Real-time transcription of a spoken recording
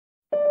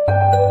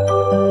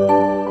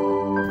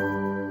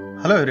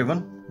Hello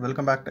everyone,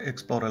 welcome back to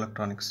Explore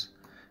Electronics.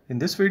 In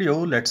this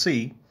video, let's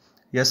see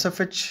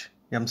SFH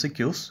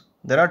MCQs.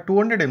 There are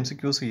 200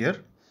 MCQs here.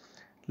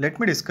 Let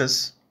me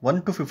discuss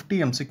 1 to 50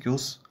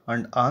 MCQs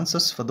and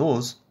answers for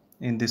those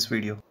in this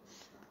video.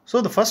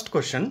 So the first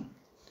question,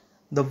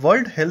 the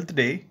World Health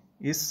Day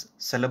is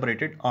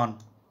celebrated on.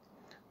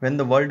 When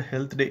the World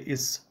Health Day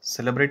is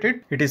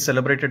celebrated, it is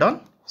celebrated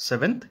on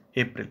 7th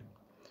April.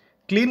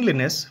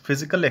 Cleanliness,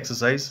 physical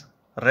exercise,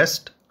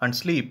 rest and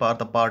sleep are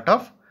the part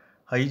of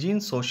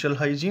hygiene, social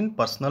hygiene,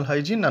 personal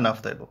hygiene, none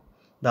of the above.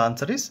 The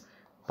answer is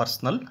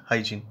personal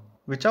hygiene.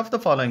 Which of the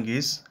following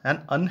is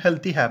an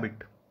unhealthy habit?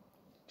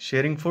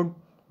 Sharing food,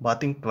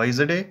 bathing twice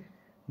a day,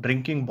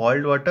 drinking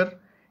boiled water,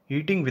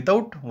 eating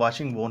without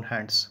washing own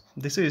hands.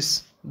 This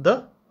is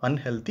the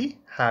unhealthy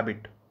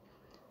habit.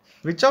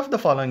 Which of the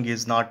following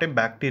is not a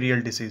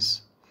bacterial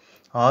disease?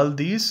 All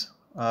these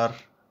are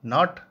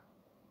not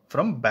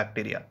from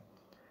bacteria.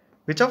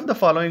 Which of the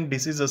following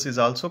diseases is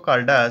also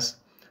called as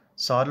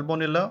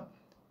Salmonella,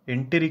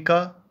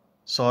 Enterica,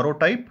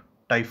 Saurotype,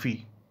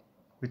 Typhi?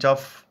 Which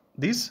of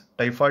these?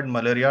 Typhoid,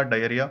 malaria,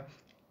 diarrhea,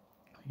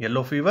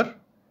 yellow fever?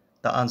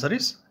 The answer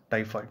is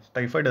typhoid.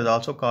 Typhoid is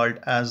also called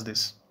as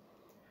this.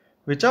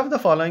 Which of the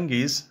following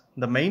is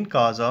the main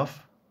cause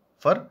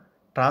for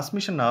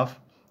transmission of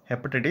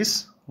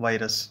hepatitis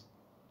virus?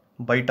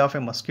 Bite of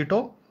a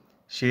mosquito,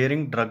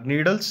 sharing drug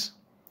needles,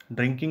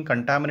 drinking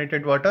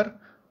contaminated water,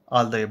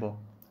 all the above.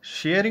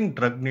 Sharing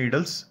drug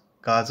needles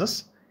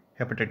causes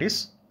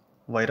hepatitis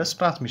virus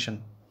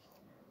transmission.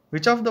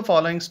 Which of the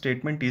following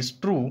statement is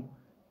true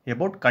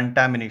about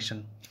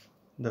contamination?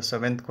 The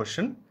seventh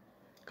question.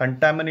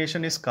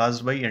 Contamination is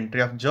caused by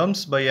entry of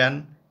germs by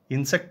an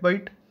insect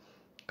bite.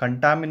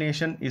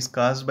 Contamination is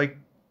caused by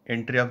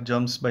entry of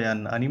germs by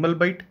an animal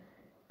bite.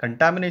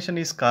 Contamination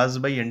is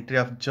caused by entry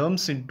of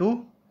germs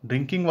into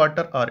drinking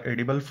water or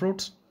edible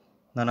fruits.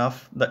 None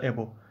of the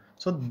above.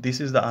 So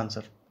this is the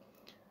answer.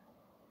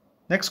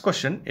 Next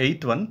question,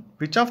 eighth one.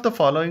 Which of the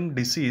following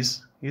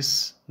disease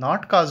is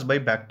not caused by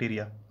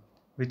bacteria?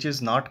 Which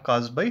is not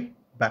caused by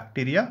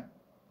bacteria?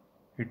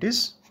 It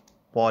is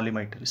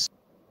polymyelitis.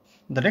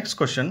 The next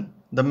question,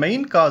 the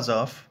main cause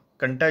of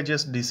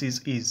contagious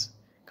disease is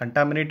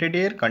contaminated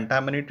air,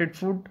 contaminated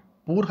food,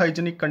 poor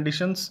hygienic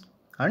conditions,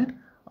 and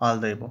all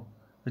the above.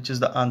 Which is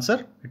the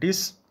answer? It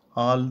is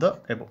all the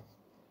above.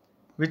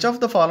 Which of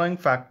the following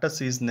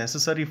factors is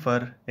necessary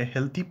for a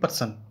healthy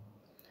person?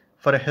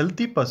 For a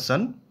healthy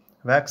person,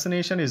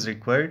 vaccination is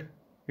required.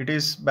 It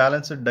is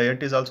balanced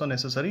diet is also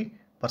necessary.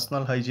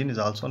 Personal hygiene is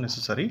also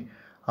necessary.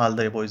 All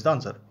the above is the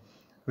answer.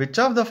 Which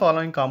of the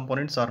following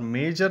components are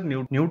major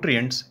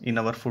nutrients in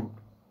our food?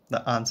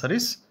 The answer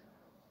is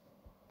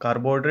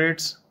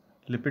carbohydrates,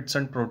 lipids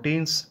and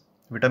proteins,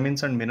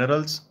 vitamins and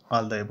minerals,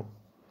 all the above.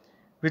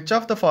 Which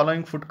of the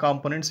following food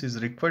components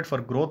is required for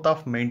growth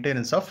of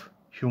maintenance of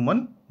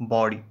human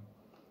body?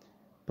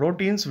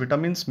 Proteins,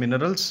 vitamins,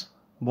 minerals,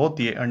 both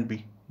A and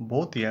B.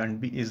 Both A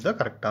and B is the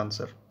correct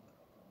answer.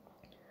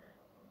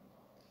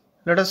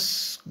 Let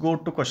us go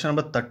to question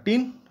number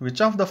 13. Which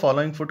of the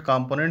following food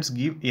components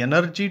give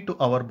energy to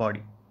our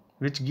body?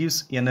 Which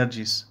gives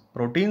energies?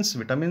 Proteins,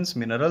 vitamins,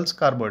 minerals,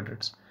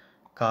 carbohydrates.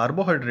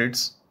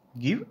 Carbohydrates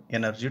give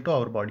energy to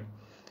our body.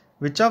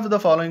 Which of the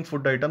following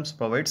food items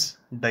provides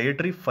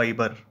dietary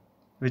fiber?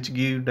 Which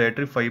give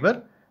dietary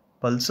fiber?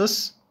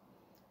 Pulses,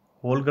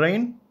 whole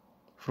grain,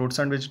 fruits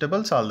and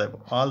vegetables, all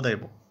the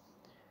above.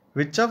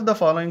 Which of the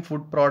following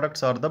food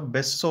products are the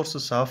best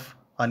sources of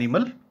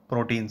animal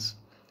proteins?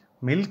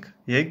 Milk,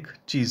 egg,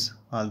 cheese,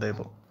 all the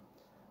above.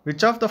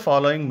 Which of the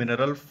following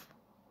mineral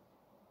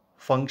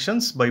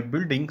functions by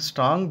building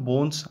strong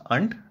bones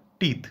and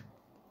teeth?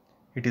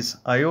 It is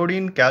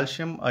iodine,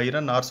 calcium,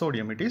 iron or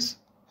sodium. It is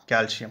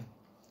calcium.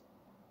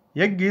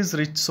 Egg is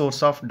rich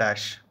source of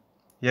dash.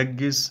 Egg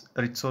is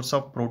rich source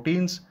of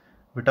proteins,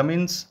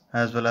 vitamins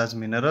as well as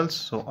minerals.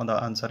 So the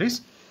answer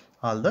is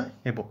all the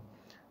above.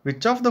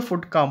 Which of the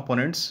food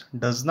components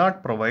does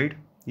not provide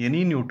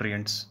any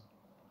nutrients?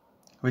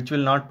 Which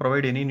will not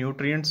provide any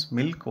nutrients?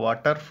 Milk,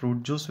 water,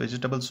 fruit juice,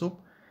 vegetable soup.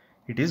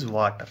 It is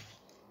water,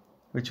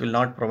 which will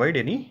not provide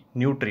any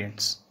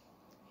nutrients.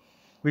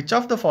 Which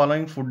of the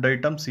following food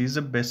items is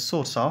the best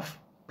source of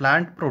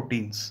plant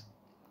proteins?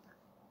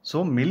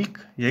 So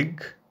milk,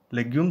 egg,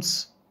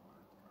 legumes,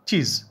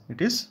 cheese. It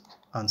is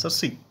answer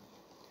C.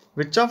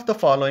 Which of the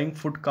following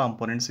food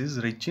components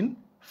is rich in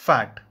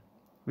fat?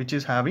 Which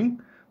is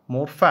having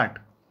more fat?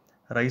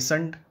 Rice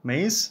and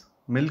maize,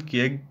 milk,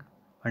 egg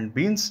and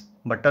beans,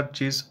 butter,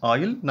 cheese,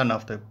 oil, none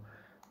of them.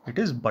 It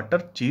is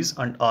butter, cheese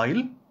and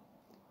oil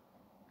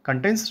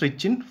contains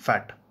rich in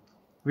fat.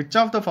 Which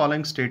of the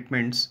following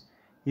statements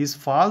is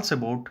false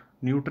about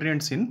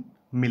nutrients in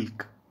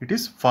milk? It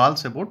is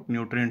false about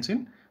nutrients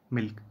in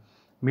milk.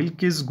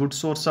 Milk is good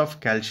source of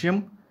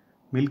calcium.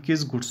 Milk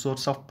is good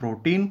source of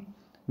protein.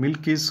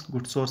 Milk is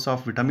good source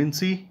of vitamin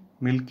C.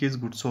 Milk is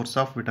good source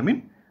of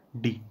vitamin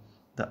D.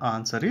 The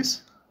answer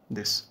is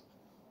this.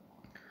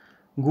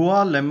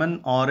 Guava, lemon,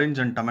 orange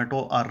and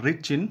tomato are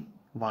rich in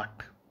what?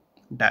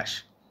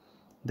 Dash.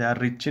 They are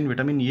rich in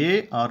vitamin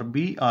A or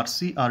B or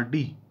C or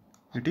D.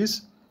 It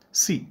is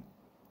C.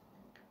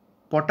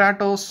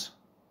 Potatoes,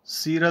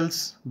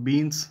 cereals,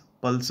 beans,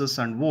 pulses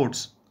and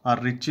oats are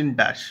rich in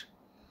dash.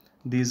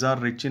 These are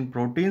rich in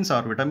proteins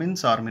or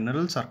vitamins or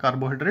minerals or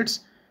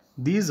carbohydrates.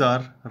 These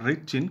are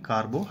rich in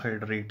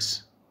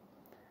carbohydrates.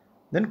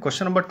 Then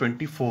question number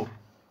 24.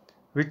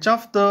 Which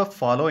of the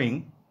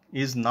following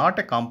is not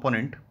a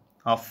component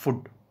of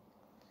food?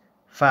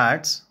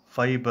 Fats,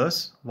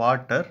 fibers,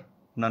 water,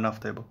 none of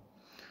the above.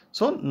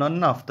 So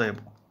none of the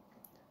above.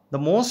 The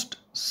most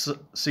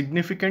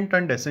significant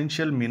and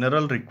essential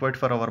mineral required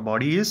for our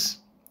body is,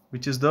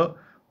 which is the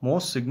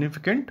most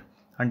significant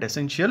and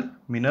essential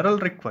mineral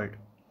required?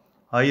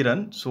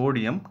 Iron,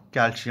 sodium,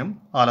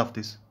 calcium, all of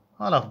these.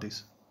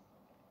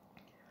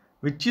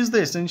 Which is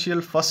the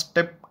essential first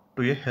step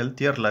to a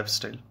healthier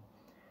lifestyle?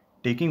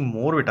 Taking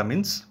more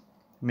vitamins,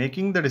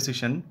 making the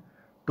decision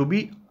to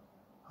be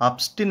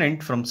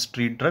abstinent from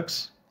street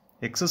drugs,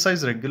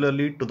 exercise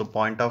regularly to the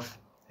point of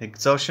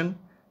exhaustion,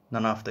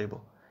 none of the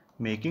above.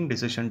 Making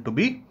decision to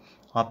be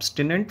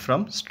abstinent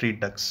from street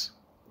drugs.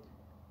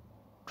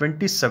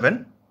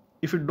 27.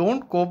 If you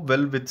don't cope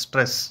well with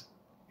stress,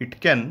 it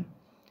can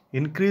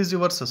increase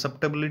your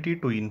susceptibility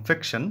to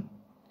infection,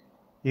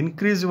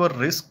 increase your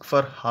risk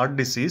for heart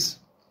disease,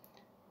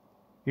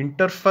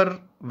 interfere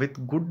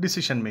with good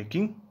decision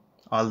making,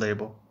 all the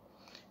above.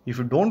 If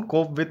you don't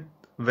cope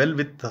well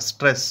with the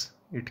stress,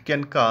 it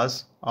can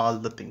cause all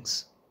the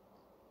things.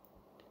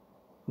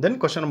 Then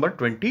question number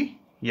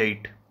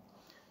 28.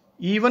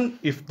 Even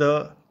if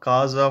the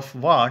cause of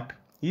what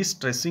is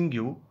stressing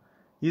you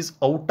is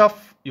out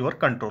of your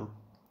control,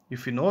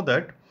 if you know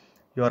that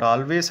you are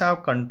always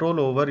have control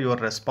over your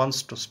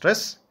response to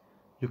stress,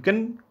 you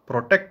can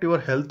protect your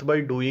health by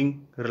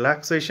doing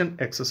relaxation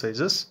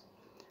exercises.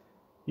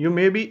 You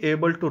may be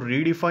able to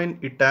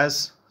redefine it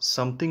as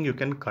something you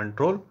can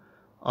control,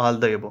 all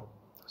the above.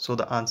 So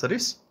the answer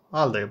is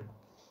all the above.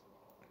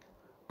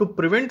 To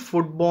prevent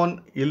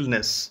foodborne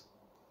illness,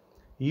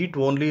 eat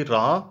only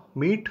raw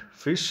meat,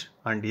 fish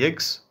and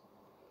eggs.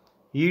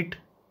 Eat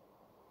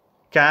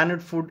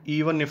canned food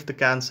even if the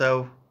cans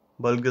have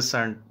bulges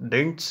and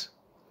dents.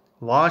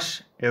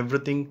 Wash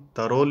everything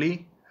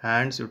thoroughly,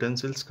 hands,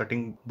 utensils,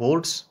 cutting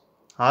boards.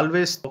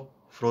 Always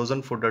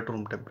frozen food at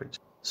room temperature.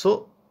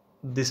 So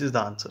this is the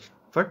answer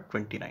for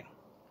 29.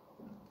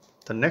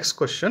 The next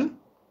question.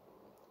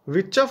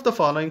 Which of the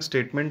following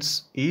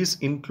statements is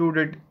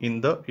included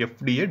in the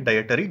FDA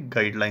dietary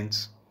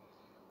guidelines?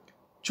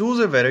 Choose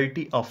a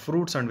variety of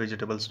fruits and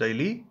vegetables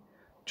daily.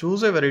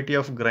 Choose a variety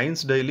of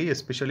grains daily,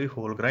 especially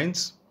whole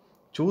grains.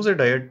 Choose a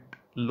diet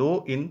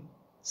low in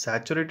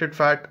saturated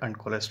fat and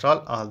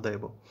cholesterol, all the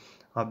above.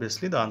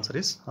 Obviously the answer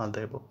is all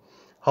the above.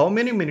 How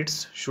many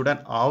minutes should an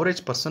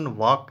average person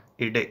walk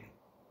a day?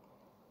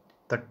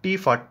 30,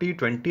 40,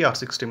 20 or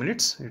 60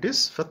 minutes? It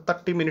is for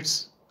 30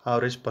 minutes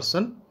average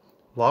person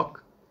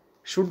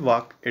should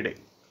walk a day.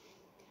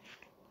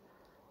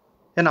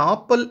 An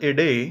apple a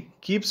day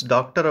keeps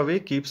doctor away,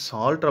 keeps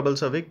all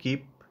troubles away,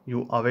 keep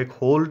you awake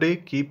whole day,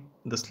 keep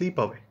the sleep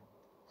away,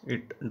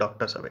 it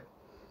doctors away.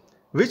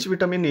 Which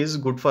vitamin is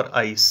good for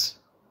eyes?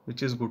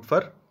 Which is good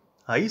for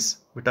eyes?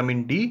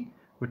 Vitamin D,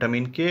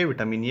 vitamin K,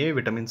 vitamin A,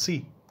 vitamin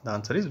C. The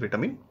answer is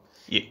vitamin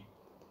A.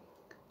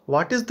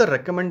 What is the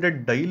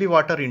recommended daily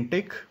water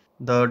intake?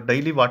 The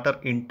daily water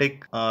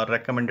intake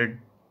recommended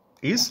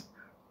is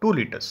 2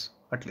 liters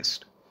at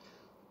least.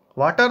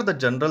 What are the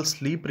general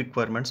sleep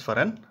requirements for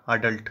an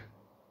adult?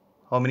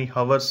 How many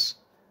hours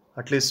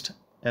at least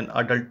an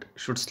adult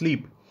should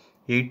sleep?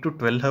 8 to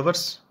 12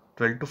 hours,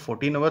 12 to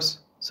 14 hours,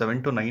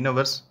 7 to 9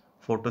 hours,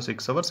 4 to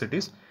 6 hours. It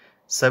is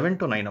 7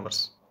 to 9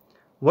 hours.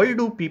 Why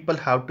do people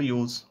have to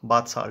use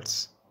bath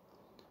salts?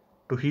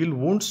 To heal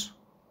wounds,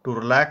 to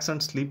relax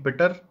and sleep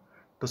better,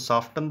 to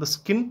soften the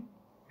skin.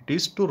 It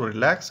is to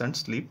relax and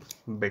sleep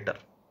better.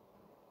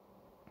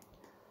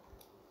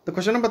 The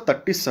question number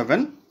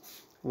 37.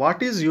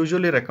 What is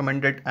usually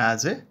recommended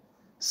as a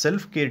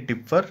self-care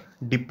tip for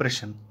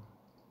depression?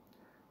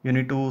 You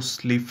need to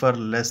sleep for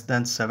less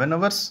than 7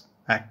 hours,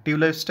 active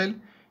lifestyle,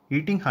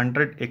 eating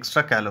 100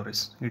 extra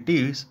calories. It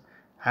is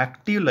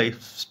active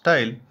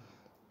lifestyle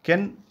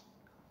can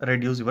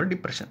reduce your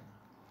depression.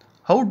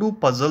 How do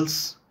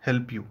puzzles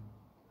help you?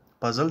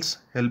 Puzzles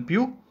help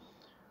you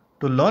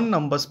to learn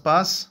numbers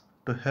pass,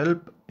 to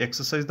help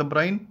exercise the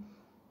brain.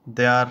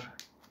 They are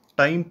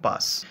time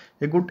pass,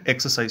 a good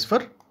exercise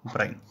for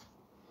brain.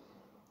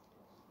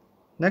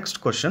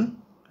 Next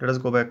question, let us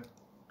go back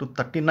to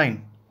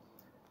 39.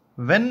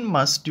 When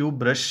must you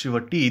brush your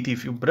teeth?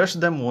 If you brush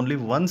them only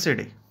once a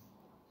day,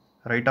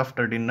 right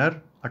after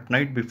dinner, at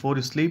night before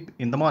you sleep,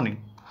 in the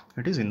morning.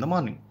 It is in the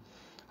morning.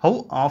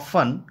 How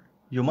often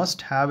you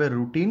must have a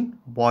routine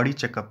body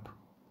checkup?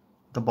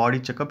 The body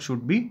checkup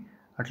should be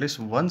at least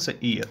once a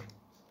year.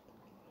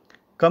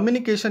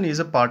 Communication is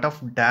a part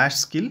of dash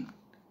skill.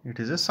 It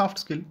is a soft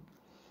skill.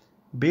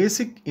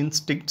 Basic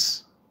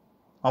instincts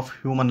of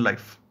human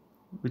life.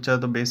 Which are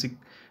the basic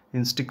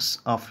instincts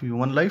of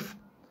human life?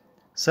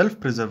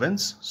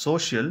 Self-preservance,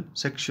 social,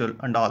 sexual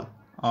and all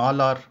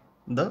are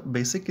the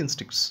basic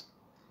instincts.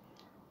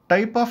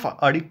 Type of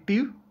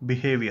addictive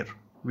behavior: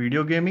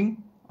 video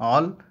gaming,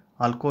 all,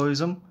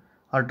 alcoholism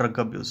or drug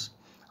abuse.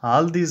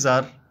 All these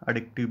are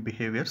addictive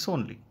behaviors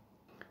only.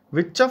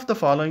 Which of the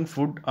following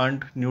food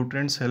and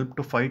nutrients help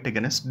to fight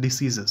against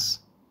diseases?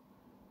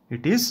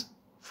 It is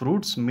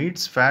fruits,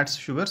 meats, fats,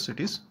 sugars. It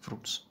is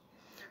fruits.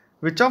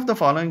 Which of the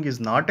following is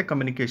not a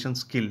communication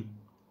skill?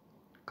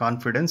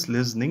 Confidence,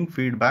 listening,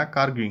 feedback,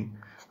 arguing.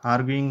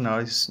 Arguing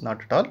is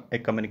not at all a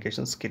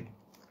communication skill.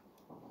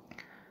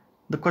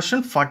 The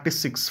question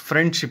 46,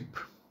 friendship,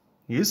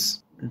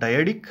 is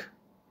dyadic,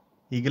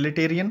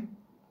 egalitarian,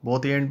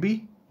 both A and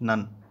B,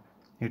 none.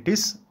 It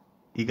is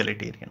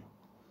egalitarian.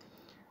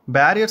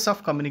 Barriers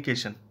of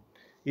communication: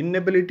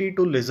 inability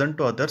to listen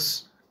to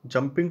others,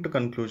 jumping to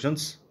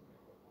conclusions,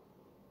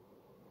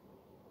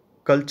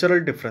 cultural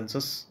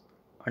differences,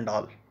 and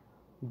all.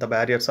 The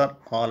barriers are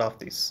all of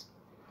these.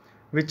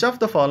 Which of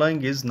the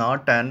following is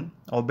not an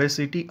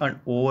obesity and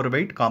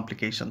overweight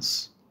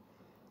complications?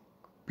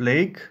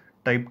 Plague,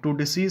 type 2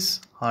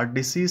 disease, heart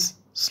disease,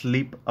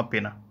 sleep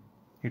apnea.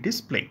 It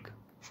is plague.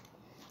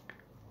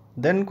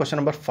 Then question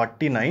number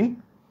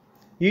 49,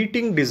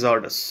 eating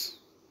disorders.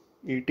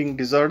 Eating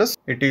disorders,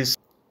 it is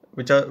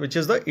which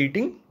is the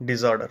eating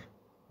disorder?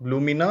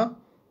 Bulimia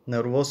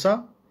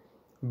nervosa,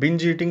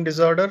 binge eating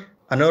disorder,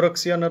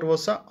 anorexia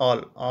nervosa,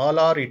 all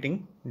are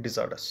eating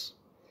disorders.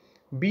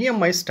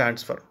 BMI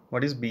stands for,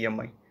 what is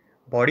BMI?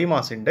 Body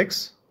mass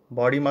index,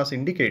 body mass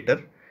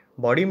indicator,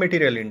 body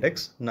material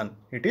index, none.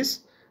 It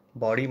is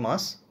body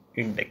mass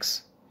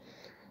index.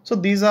 So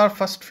these are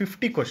first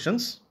 50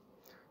 questions.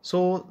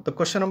 So the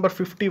question number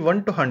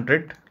 51 to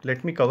 100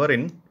 let me cover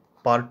in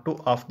part 2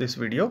 of this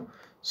video.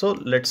 So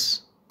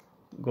let's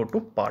go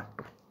to part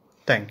 2.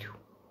 Thank you.